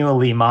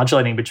continually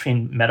modulating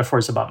between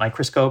metaphors about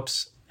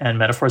microscopes and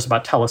metaphors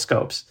about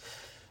telescopes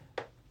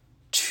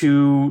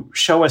to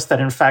show us that,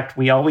 in fact,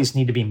 we always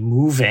need to be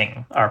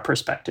moving our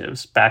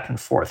perspectives back and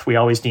forth. We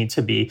always need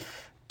to be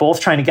both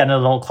trying to get a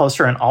little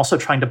closer and also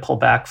trying to pull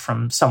back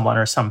from someone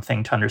or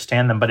something to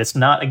understand them. But it's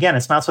not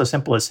so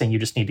simple as saying you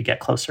just need to get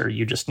closer.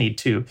 You just need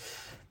to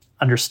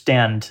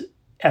understand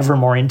ever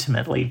more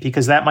intimately,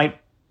 because that might,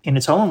 in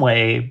its own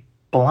way,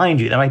 blind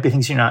you. There might be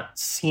things you're not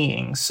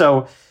seeing.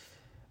 So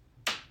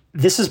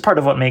this is part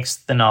of what makes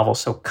the novel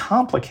so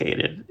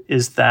complicated,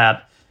 is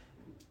that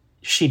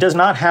she does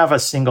not have a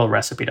single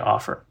recipe to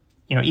offer.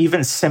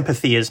 Even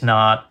sympathy is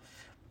not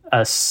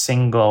a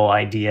single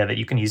idea that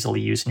you can easily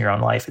use in your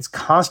own life. It's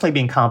constantly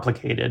being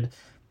complicated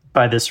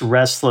by this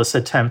restless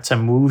attempt to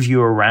move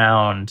you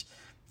around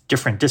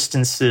different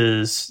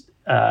distances,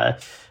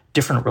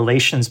 different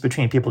relations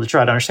between people to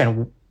try to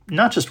understand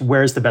not just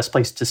where's the best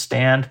place to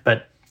stand,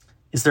 but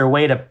is there a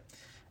way to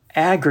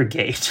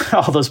aggregate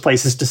all those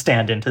places to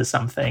stand into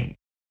something?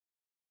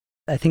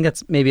 I think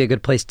that's maybe a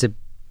good place to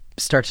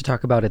start to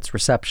talk about its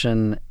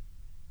reception.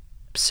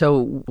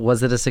 So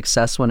was it a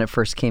success when it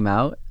first came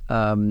out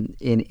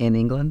in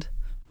England?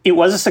 It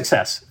was a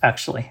success,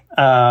 actually.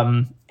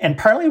 And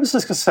partly it was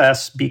a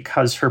success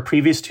because her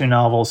previous two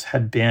novels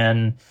had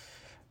been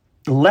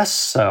less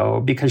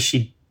so because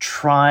she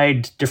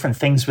tried different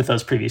things with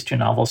those previous two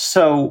novels.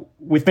 So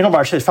with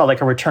Middlemarch, it felt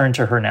like a return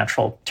to her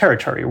natural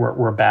territory.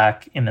 We're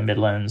back in the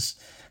Midlands.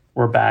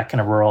 We're back in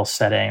a rural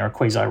setting or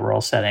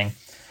quasi-rural setting.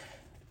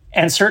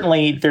 And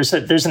certainly there's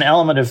an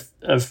element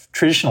of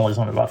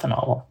traditionalism about the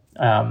novel.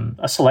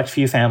 A select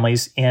few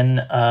families in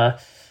a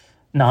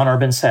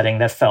non-urban setting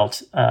that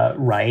felt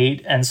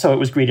right. And so it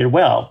was greeted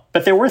well.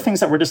 But there were things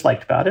that were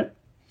disliked about it.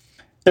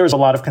 There was a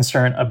lot of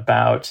concern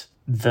about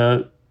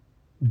the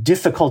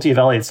difficulty of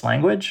Eliot's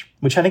language,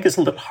 which I think is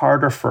a little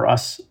harder for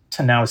us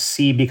to now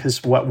see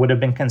because what would have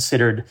been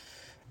considered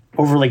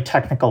overly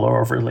technical or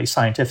overly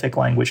scientific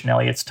language in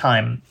Eliot's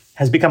time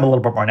has become a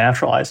little bit more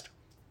naturalized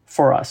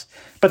for us.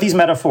 But these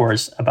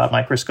metaphors about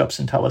microscopes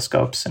and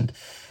telescopes and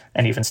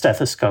even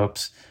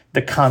stethoscopes,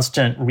 the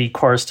constant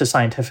recourse to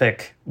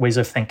scientific ways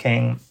of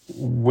thinking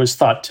was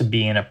thought to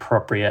be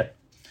inappropriate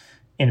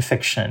in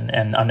fiction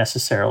and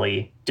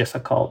unnecessarily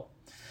difficult.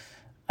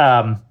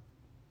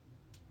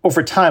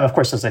 Over time, of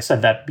course, as I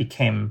said, that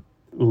became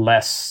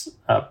less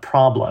a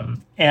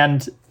problem.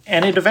 And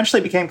it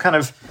eventually became kind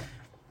of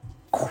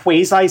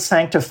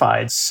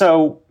quasi-sanctified.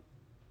 So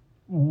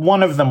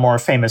one of the more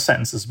famous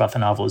sentences about the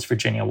novel is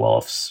Virginia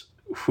Woolf's,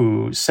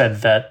 who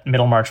said that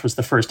Middlemarch was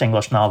the first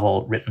English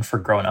novel written for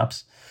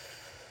grown-ups,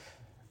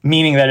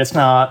 meaning that it's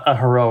not a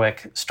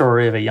heroic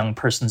story of a young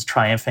person's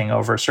triumphing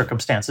over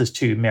circumstances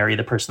to marry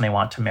the person they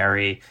want to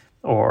marry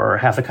or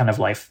have the kind of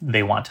life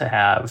they want to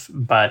have,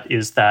 but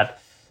is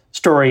that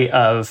story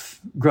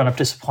of grown-up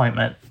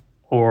disappointment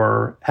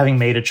or having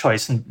made a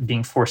choice and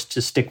being forced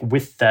to stick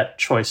with that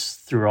choice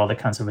through all the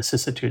kinds of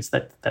vicissitudes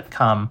that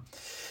come.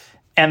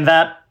 And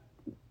that,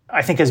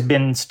 I think, has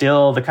been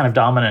still the kind of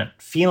dominant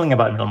feeling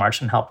about Middlemarch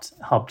and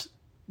helped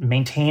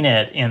maintain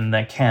it in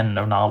the canon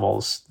of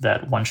novels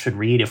that one should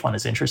read if one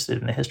is interested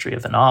in the history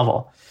of the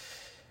novel.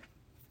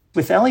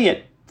 With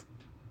Eliot,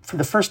 for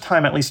the first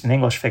time, at least in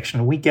English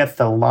fiction, we get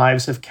the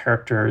lives of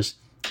characters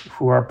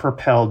who are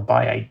propelled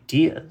by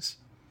ideas.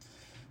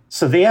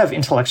 So they have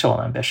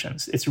intellectual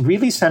ambitions. It's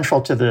really central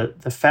to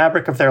the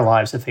fabric of their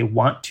lives that they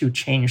want to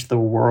change the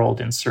world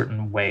in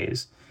certain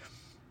ways.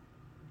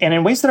 And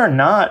in ways that are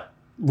not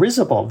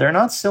risible, they're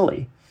not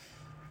silly,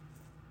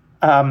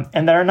 and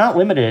that are not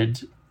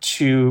limited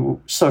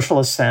to social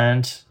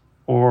ascent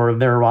or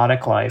their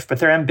erotic life, but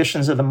they're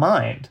ambitions of the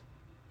mind.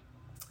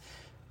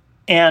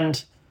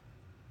 And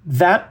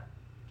that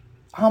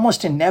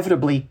almost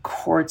inevitably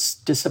courts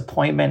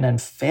disappointment and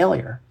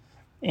failure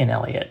in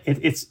Eliot.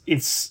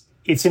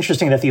 It's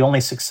interesting that the only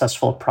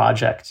successful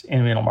project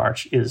in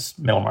Middlemarch is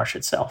Middlemarch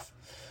itself.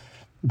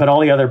 But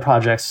all the other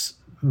projects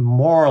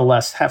more or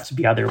less have to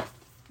be either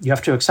you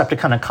have to accept a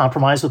kind of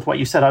compromise with what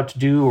you set out to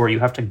do, or you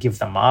have to give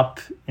them up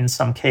in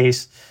some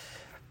case.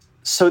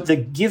 So the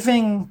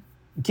giving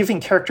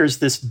characters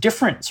this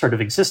different sort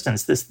of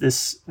existence,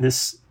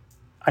 this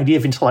idea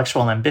of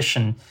intellectual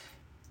ambition,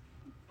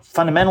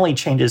 fundamentally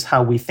changes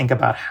how we think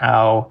about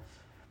how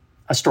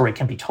a story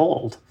can be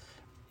told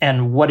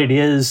and what it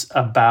is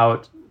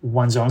about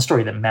one's own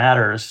story that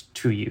matters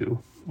to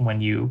you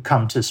when you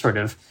come to sort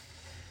of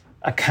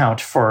account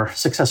for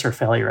success or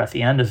failure at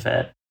the end of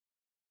it.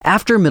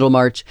 After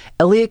Middlemarch,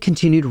 Eliot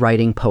continued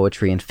writing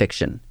poetry and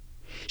fiction.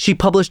 She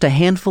published a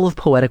handful of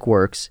poetic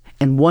works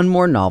and one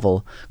more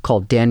novel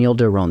called Daniel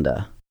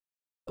Deronda.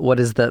 What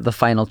does the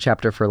final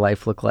chapter for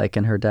life look like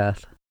in her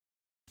death?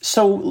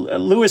 So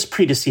Lewis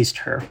predeceased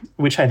her,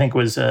 which I think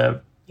was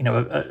a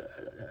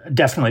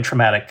definitely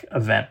traumatic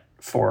event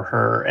for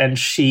her. And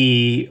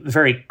she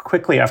very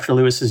quickly after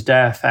Lewis's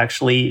death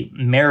actually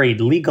married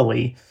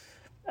legally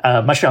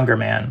a much younger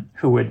man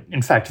who would,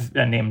 in fact,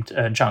 named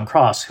John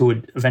Cross, who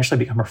would eventually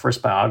become her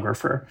first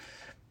biographer.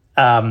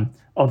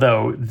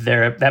 Although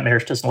that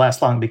marriage doesn't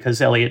last long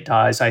because Eliot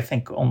dies, I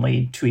think,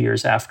 only 2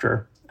 years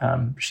after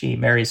she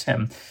marries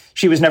him.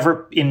 She was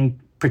never in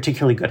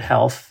particularly good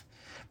health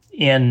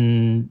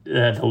in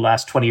the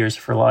last 20 years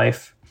of her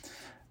life.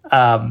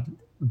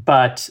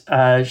 But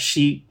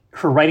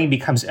her writing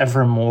becomes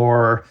ever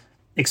more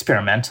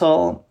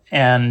experimental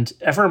and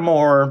ever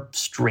more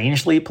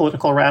strangely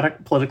politically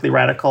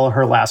radical.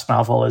 Her last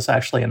novel is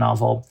actually a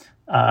novel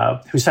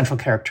whose central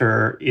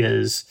character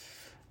is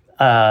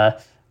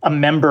a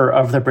member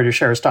of the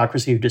British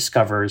aristocracy who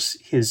discovers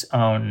his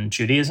own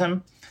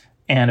Judaism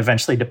and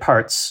eventually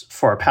departs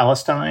for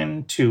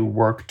Palestine to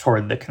work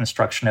toward the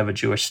construction of a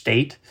Jewish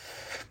state.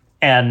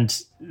 And,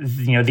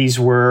 these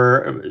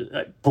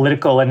were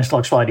political and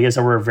intellectual ideas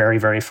that were very,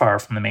 very far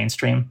from the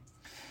mainstream.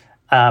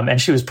 And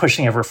she was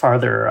pushing ever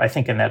farther, I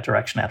think, in that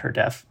direction at her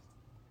death.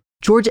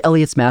 George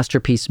Eliot's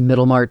masterpiece,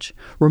 Middlemarch,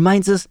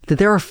 reminds us that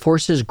there are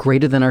forces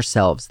greater than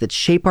ourselves that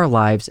shape our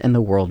lives and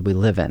the world we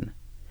live in.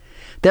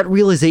 That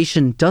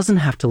realization doesn't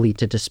have to lead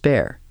to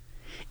despair.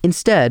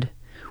 Instead,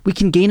 we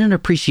can gain an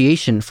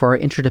appreciation for our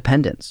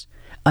interdependence,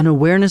 an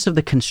awareness of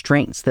the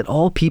constraints that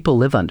all people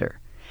live under,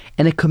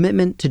 and a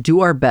commitment to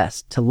do our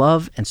best to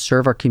love and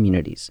serve our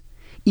communities,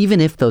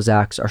 even if those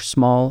acts are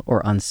small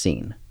or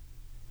unseen.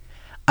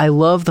 I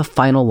love the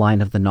final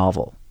line of the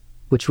novel,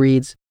 which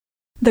reads,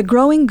 "The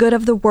growing good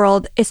of the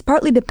world is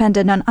partly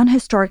dependent on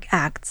unhistoric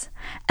acts,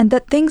 and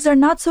that things are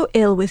not so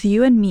ill with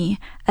you and me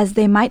as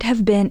they might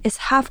have been is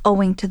half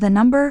owing to the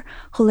number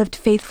who lived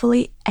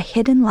faithfully a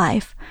hidden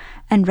life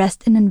and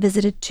rest in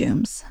unvisited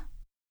tombs."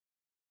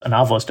 A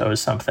novelist owes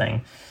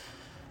something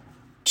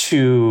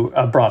to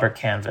a broader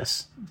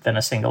canvas than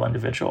a single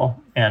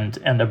individual, and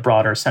a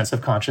broader sense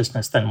of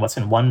consciousness than what's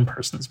in one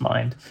person's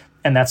mind.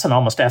 And that's an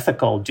almost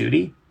ethical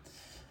duty.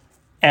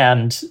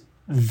 And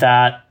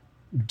that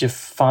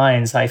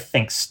defines, I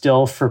think,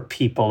 still for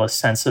people a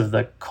sense of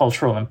the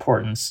cultural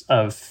importance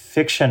of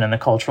fiction and the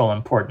cultural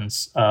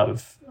importance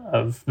of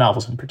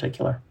novels in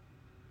particular.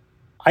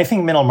 I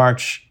think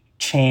Middlemarch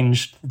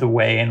changed the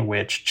way in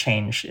which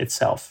change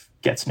itself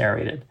gets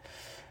narrated.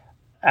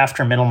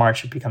 After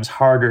Middlemarch, it becomes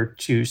harder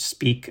to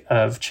speak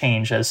of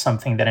change as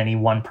something that any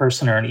one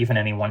person or even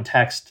any one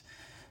text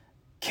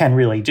can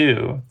really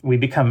do. We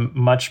become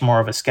much more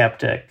of a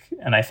skeptic,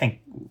 and I think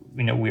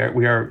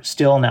we are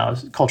still now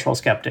cultural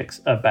skeptics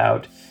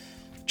about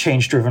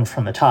change driven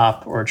from the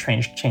top, or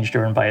change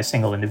driven by a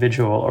single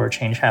individual, or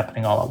change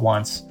happening all at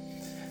once.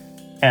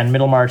 And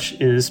Middlemarch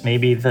is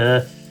maybe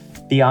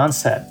the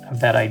onset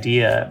of that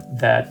idea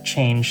that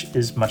change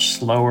is much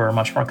slower,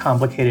 much more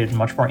complicated, and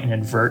much more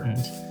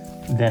inadvertent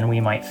than we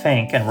might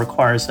think, and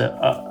requires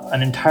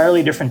an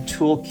entirely different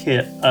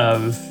toolkit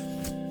of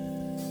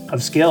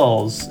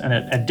skills and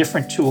a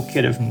different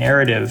toolkit of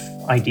narrative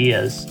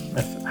ideas,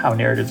 of how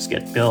narratives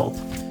get built,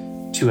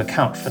 to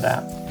account for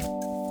that.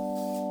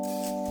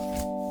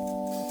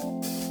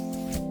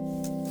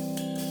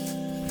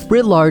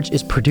 Writ Large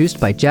is produced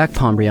by Jack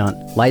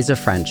Pombriant, Liza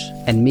French,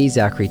 and me,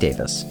 Zachary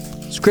Davis.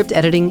 Script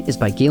editing is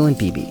by Galen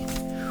Beebe.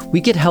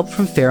 We get help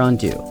from Farron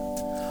Dew.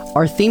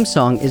 Our theme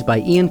song is by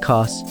Ian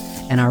Koss,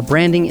 and our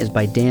branding is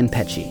by Dan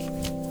Pecci.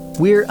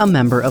 We're a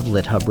member of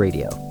LitHub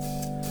Radio.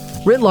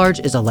 Writ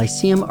Large is a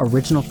Lyceum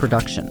original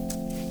production.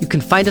 You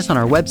can find us on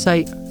our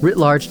website,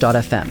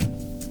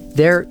 writlarge.fm.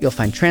 There, you'll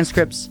find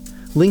transcripts,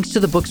 links to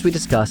the books we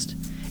discussed,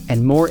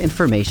 and more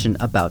information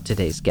about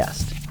today's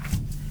guest.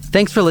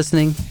 Thanks for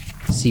listening.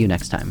 See you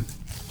next time.